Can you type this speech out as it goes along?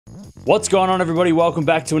What's going on, everybody? Welcome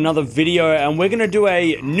back to another video, and we're going to do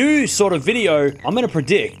a new sort of video. I'm going to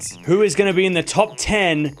predict who is going to be in the top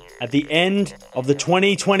 10 at the end of the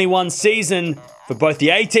 2021 season for both the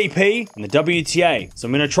ATP and the WTA. So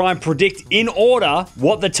I'm going to try and predict in order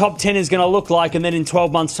what the top 10 is going to look like, and then in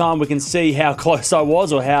 12 months' time, we can see how close I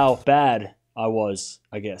was or how bad I was,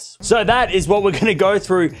 I guess. So that is what we're going to go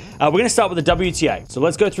through. We're going to start with the WTA. So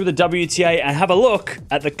let's go through the WTA and have a look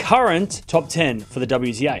at the current top 10 for the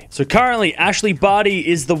WTA. So currently, Ashley Barty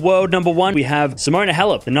is the world number 1. We have Simona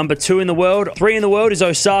Halep, the number 2 in the world. 3 in the world is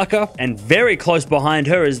Osaka, and very close behind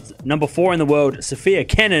her is number 4 in the world, Sofia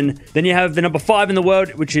Kenin. Then you have the number 5 in the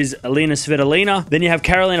world, which is Elina Svitolina. Then you have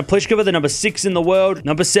Karolina Pliskova, the number 6 in the world.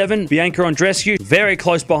 Number 7, Bianca Andreescu. Very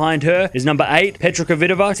close behind her is number 8, Petra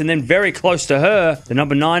Kvitova. And then very close to her, the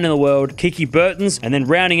number 9 in the world, Kiki Bertens. And then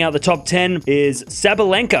rounding out the top 10 is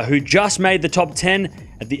Sabalenka, who just made the top 10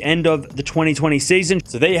 at the end of the 2020 season.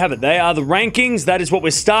 So there you have it. They are the rankings. That is what we're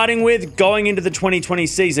starting with going into the 2020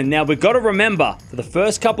 season. Now, we've got to remember, for the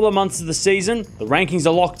first couple of months of the season, the rankings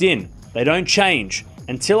are locked in. They don't change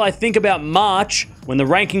until I think about March, when the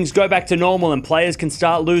rankings go back to normal and players can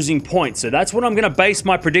start losing points. So that's what I'm going to base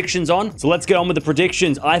my predictions on. So let's get on with the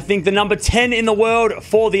predictions. I think the number 10 in the world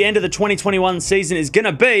for the end of the 2021 season is going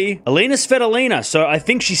to be Elina Svitolina. So I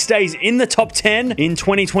think she stays in the top 10 in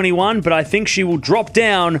 2021, but I think she will drop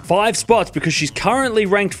down 5 spots because she's currently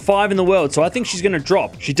ranked 5 in the world. So I think she's going to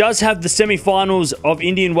drop. She does have the semifinals of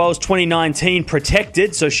Indian Wells 2019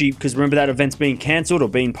 protected. So because remember that event's being cancelled or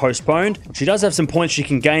being postponed. She does have some points she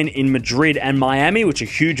can gain in Madrid and Miami, which are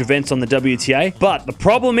huge events on the WTA. But the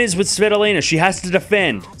problem is with Svitolina, she has to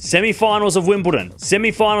defend semi-finals of Wimbledon,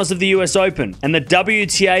 semi-finals of the US Open, and the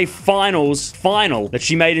WTA final that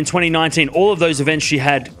she made in 2019. All of those events she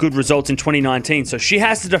had good results in 2019. So she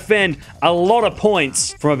has to defend a lot of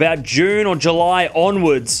points from about June or July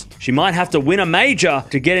onwards. She might have to win a major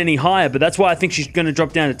to get any higher, but that's why I think she's going to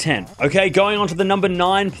drop down to 10. Okay, going on to the number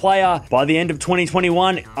 9 player by the end of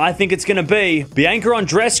 2021, I think it's going to be Bianca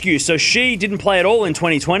Andreescu. So she didn't play at all in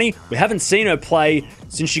 2020. We haven't seen her play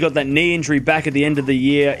since she got that knee injury back at the end of the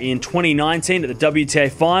year in 2019 at the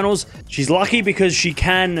WTA finals. She's lucky because she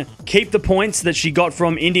can keep the points that she got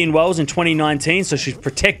from Indian Wells in 2019, so she's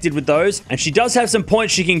protected with those. And she does have some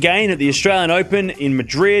points she can gain at the Australian Open in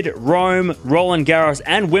Madrid, Rome, Roland Garros,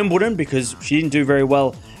 and Wimbledon, because she didn't do very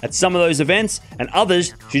well at some of those events, and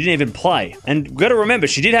others she didn't even play. And we've got to remember,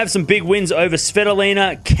 she did have some big wins over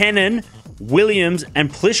Svitolina, Kenin, Williams,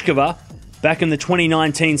 and Pliskova back in the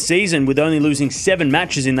 2019 season, with only losing 7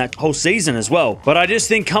 matches in that whole season as well. But I just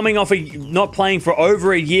think coming off not playing for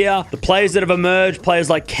over a year, the players that have emerged, players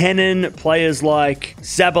like Kenin, players like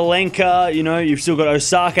Sabalenka, you know, you've still got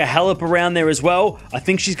Osaka, Halep around there as well. I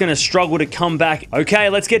think she's going to struggle to come back. Okay,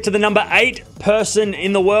 let's get to the number 8 person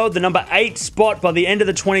in the world. The number 8 spot by the end of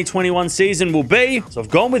the 2021 season will be, so I've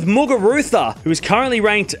gone with Muguruza, who is currently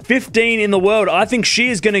ranked 15 in the world. I think she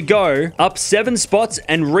is going to go up 7 spots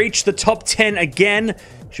and reach the top 10 again.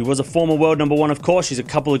 She was a former world number 1, of course. She's a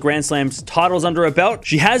couple of Grand Slams titles under her belt.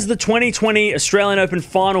 She has the 2020 Australian Open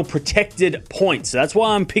final protected points. So that's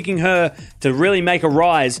why I'm picking her to really make a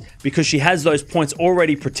rise, because she has those points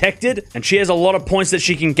already protected, and she has a lot of points that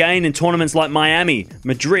she can gain in tournaments like Miami,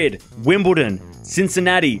 Madrid, Wimbledon,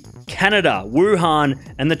 Cincinnati, Canada, Wuhan,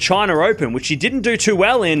 and the China Open, which she didn't do too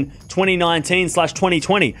well in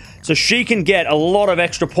 2019/2020. So she can get a lot of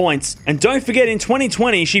extra points. And don't forget, in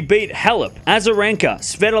 2020, she beat Halep, Azarenka,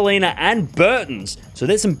 Svitolina, and Bertens. So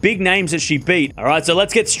there's some big names that she beat. All right, so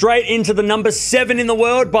let's get straight into the number 7 in the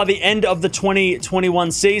world by the end of the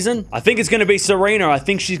 2021 season. I think it's going to be Serena. I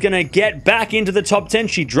think she's going to get back into the top 10.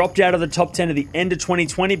 She dropped out of the top 10 at the end of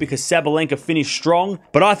 2020 because Sabalenka finished strong.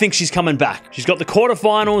 But I think she's coming back. She's got the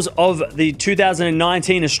quarterfinals of the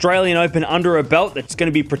 2019 Australian Open under her belt that's going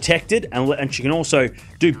to be protected. And she can also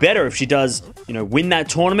do better if she does, you know, win that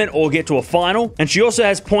tournament or get to a final. And she also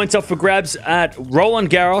has points up for grabs at Roland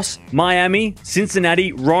Garros, Miami,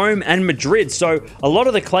 Cincinnati, Rome, and Madrid. So a lot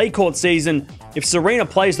of the clay court season, if Serena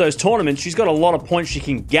plays those tournaments, she's got a lot of points she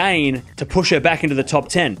can gain to push her back into the top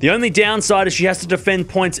 10. The only downside is she has to defend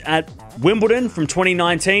points at Wimbledon from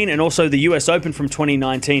 2019 and also the US Open from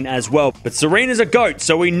 2019 as well. But Serena's a GOAT,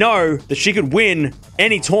 so we know that she could win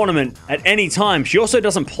any tournament at any time. She also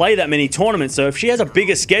doesn't play that many tournaments, so if she has a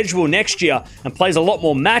bigger schedule next year and plays a lot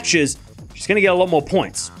more matches, she's going to get a lot more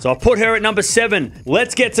points. So I'll put her at number 7.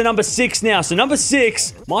 Let's get to number 6 now. So number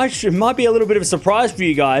 6 might be a little bit of a surprise for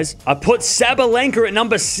you guys. I put Sabalenka at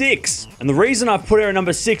number 6. And the reason I've put her at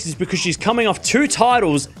number 6 is because she's coming off 2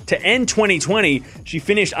 titles to end 2020. She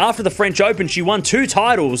finished after the French Open. She won 2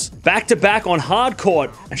 titles back-to-back on hard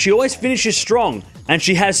court. And she always finishes strong. And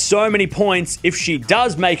she has so many points. If she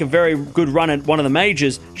does make a very good run at one of the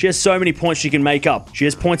majors, she has so many points she can make up. She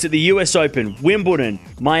has points at the US Open, Wimbledon,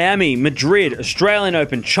 Miami, Madrid, Australian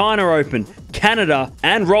Open, China Open, Canada,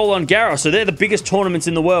 and Roland Garros. So they're the biggest tournaments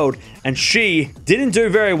in the world. And she didn't do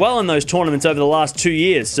very well in those tournaments over the last 2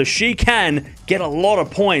 years. So she can get a lot of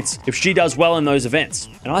points if she does well in those events.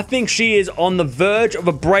 And I think she is on the verge of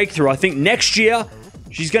a breakthrough. I think next year,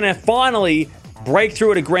 she's going to finally break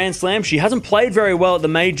through at a Grand Slam. She hasn't played very well at the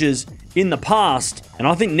majors in the past, and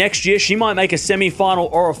I think next year she might make a semi-final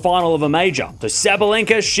or a final of a major. So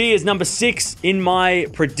Sabalenka, she is number 6 in my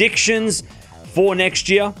predictions for next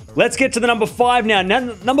year. Let's get to the number 5 now.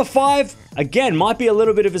 Number 5, again, might be a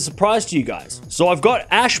little bit of a surprise to you guys. So I've got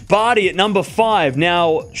Ash Barty at number 5.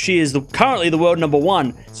 Now, she is currently the world number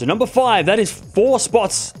 1. So number 5, that is 4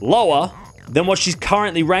 spots lower than what she's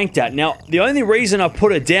currently ranked at. Now, the only reason I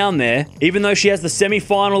put her down there, even though she has the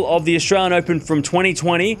semi-final of the Australian Open from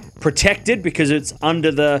 2020 protected because it's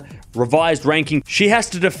under the revised ranking, she has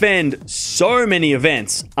to defend so many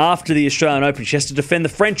events after the Australian Open. She has to defend the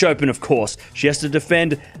French Open, of course. She has to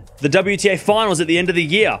defend the WTA finals at the end of the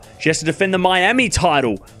year. She has to defend the Miami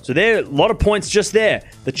title. So there are a lot of points just there.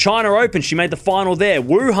 The China Open, she made the final there.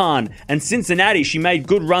 Wuhan and Cincinnati, she made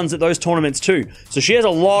good runs at those tournaments too. So she has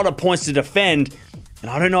a lot of points to defend,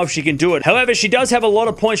 and I don't know if she can do it. However, she does have a lot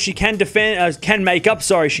of points she can make up.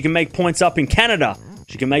 She can make points up in Canada.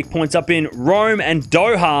 She can make points up in Rome and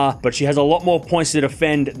Doha, but she has a lot more points to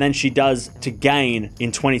defend than she does to gain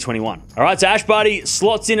in 2021. All right, so Ash Barty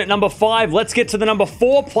slots in at number 5. Let's get to the number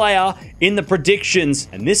 4 player in the predictions.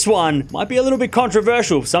 And this one might be a little bit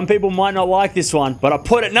controversial. Some people might not like this one, but I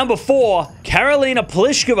put at number 4, Karolina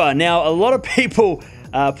Pliskova. Now, a lot of people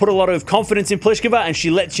put a lot of confidence in Pliskova, and she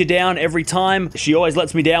lets you down every time. She always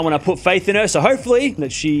lets me down when I put faith in her, so hopefully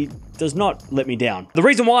that she does not let me down. The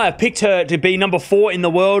reason why I picked her to be number 4 in the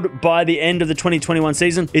world by the end of the 2021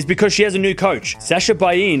 season is because she has a new coach, Sasha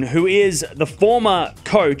Bain, who is the former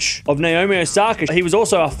coach of Naomi Osaka. He was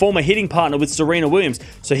also a former hitting partner with Serena Williams,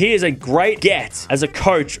 so he is a great get as a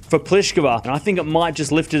coach for Pliskova, and I think it might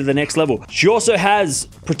just lift her to the next level. She also has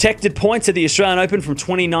protected points at the Australian Open from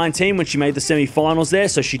 2019 when she made the semi-finals there,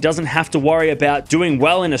 so she doesn't have to worry about doing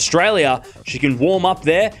well in Australia. She can warm up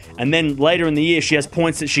there, and then later in the year, she has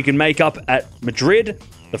points that she can make up at Madrid,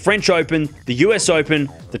 the French Open, the US Open,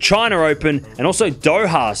 the China Open, and also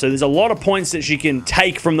Doha. So there's a lot of points that she can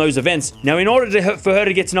take from those events. Now, in order for her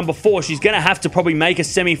to get to number 4, she's going to have to probably make a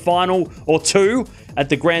semi-final or 2 at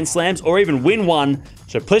the Grand Slams, or even win one.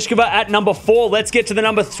 So Pliskova at number 4. Let's get to the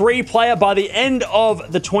number 3 player by the end of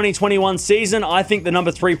the 2021 season. I think the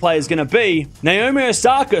number 3 player is going to be Naomi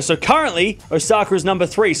Osaka. So currently, Osaka is number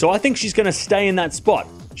 3. So I think she's going to stay in that spot.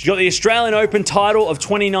 She got the Australian Open title of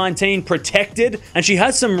 2019 protected, and she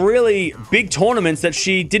has some really big tournaments that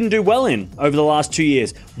she didn't do well in over the last 2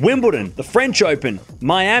 years. Wimbledon, the French Open,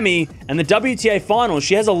 Miami, and the WTA finals.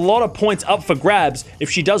 She has a lot of points up for grabs if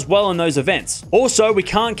she does well in those events. Also, we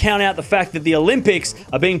can't count out the fact that the Olympics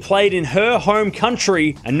are being played in her home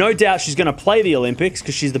country, and no doubt she's going to play the Olympics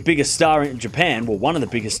because she's the biggest star in Japan, well, one of the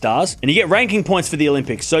biggest stars, and you get ranking points for the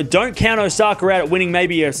Olympics. So don't count Osaka out at winning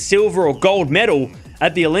maybe a silver or gold medal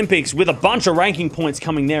at the Olympics, with a bunch of ranking points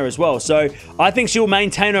coming there as well. So I think she'll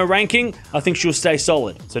maintain her ranking. I think she'll stay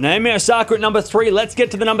solid. So Naomi Osaka at number 3. Let's get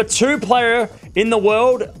to the number 2 player in the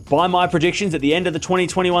world by my predictions at the end of the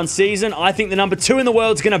 2021 season. I think the number 2 in the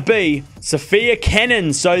world is going to be Sofia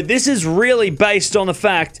Kenin. So this is really based on the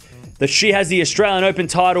fact that she has the Australian Open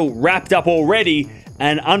title wrapped up already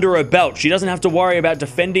and under her belt. She doesn't have to worry about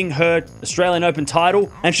defending her Australian Open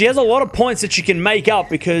title. And she has a lot of points that she can make up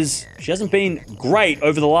because she hasn't been great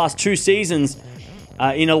over the last 2 seasons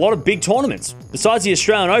in a lot of big tournaments. Besides the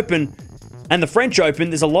Australian Open and the French Open,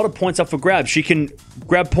 there's a lot of points up for grabs. She can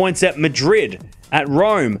grab points at Madrid, at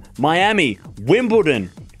Rome, Miami, Wimbledon,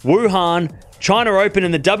 Wuhan, China Open,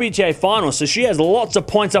 and the WTA finals. So she has lots of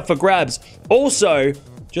points up for grabs. Also,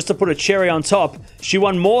 just to put a cherry on top, she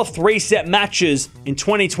won more 3-set matches in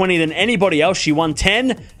 2020 than anybody else. She won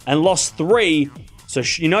 10 and lost 3. So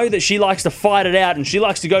you know that she likes to fight it out and she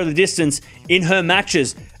likes to go the distance in her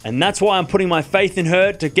matches. And that's why I'm putting my faith in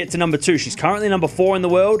her to get to number 2. She's currently number 4 in the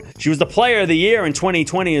world. She was the player of the year in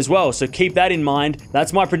 2020 as well. So keep that in mind.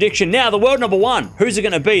 That's my prediction. Now, the world number 1. Who's it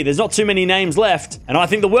going to be? There's not too many names left. And I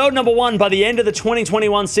think the world number 1 by the end of the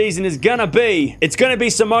 2021 season is going to be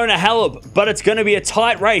Simona Halep. But it's going to be a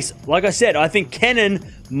tight race. Like I said, I think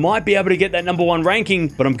Kenin might be able to get that number 1 ranking,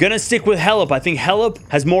 but I'm going to stick with Halep. I think Halep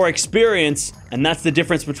has more experience, and that's the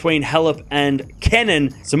difference between Halep and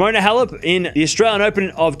Kenin. Simona Halep in in the Australian Open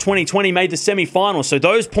of 2020 made the semi-final, so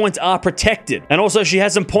those points are protected. And also, she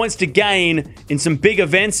has some points to gain in some big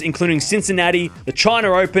events, including Cincinnati, the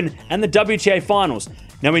China Open, and the WTA Finals.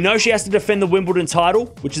 Now, we know she has to defend the Wimbledon title,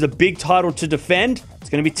 which is a big title to defend. It's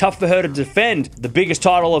going to be tough for her to defend the biggest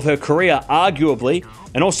title of her career, arguably.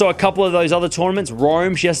 And also a couple of those other tournaments.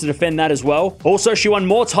 Rome, she has to defend that as well. Also, she won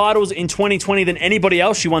more titles in 2020 than anybody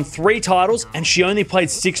else. She won 3 titles, and she only played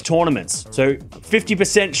 6 tournaments. So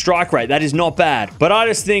 50% strike rate, that is not bad. But I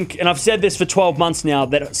just think, and I've said this for 12 months now,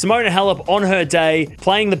 that Simona Halep on her day,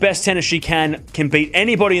 playing the best tennis she can beat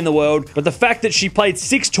anybody in the world. But the fact that she played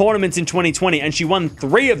 6 tournaments in 2020 and she won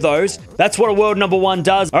 3 of those, that's what a world number 1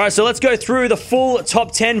 does. All right, so let's go through the full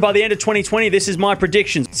top 10 by the end of 2020. This is my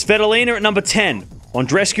predictions. Svitolina at number 10.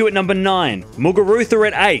 Andreescu at number 9, Muguruza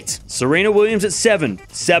at 8, Serena Williams at 7,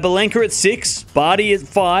 Sabalenka at 6, Barty at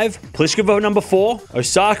 5, Pliskova at number 4,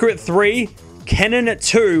 Osaka at 3, Kenin at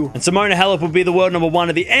 2, and Simona Halep will be the world number 1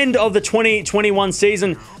 at the end of the 2021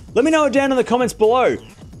 season. Let me know down in the comments below.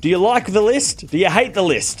 Do you like the list? Do you hate the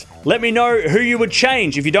list? Let me know who you would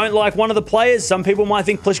change. If you don't like one of the players, some people might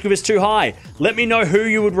think Pliskova is too high. Let me know who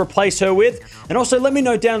you would replace her with. And also let me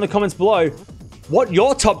know down in the comments below what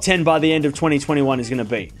your top 10 by the end of 2021 is going to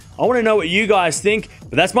be. I want to know what you guys think,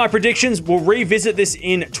 but that's my predictions. We'll revisit this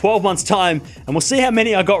in 12 months' time, and we'll see how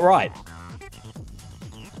many I got right.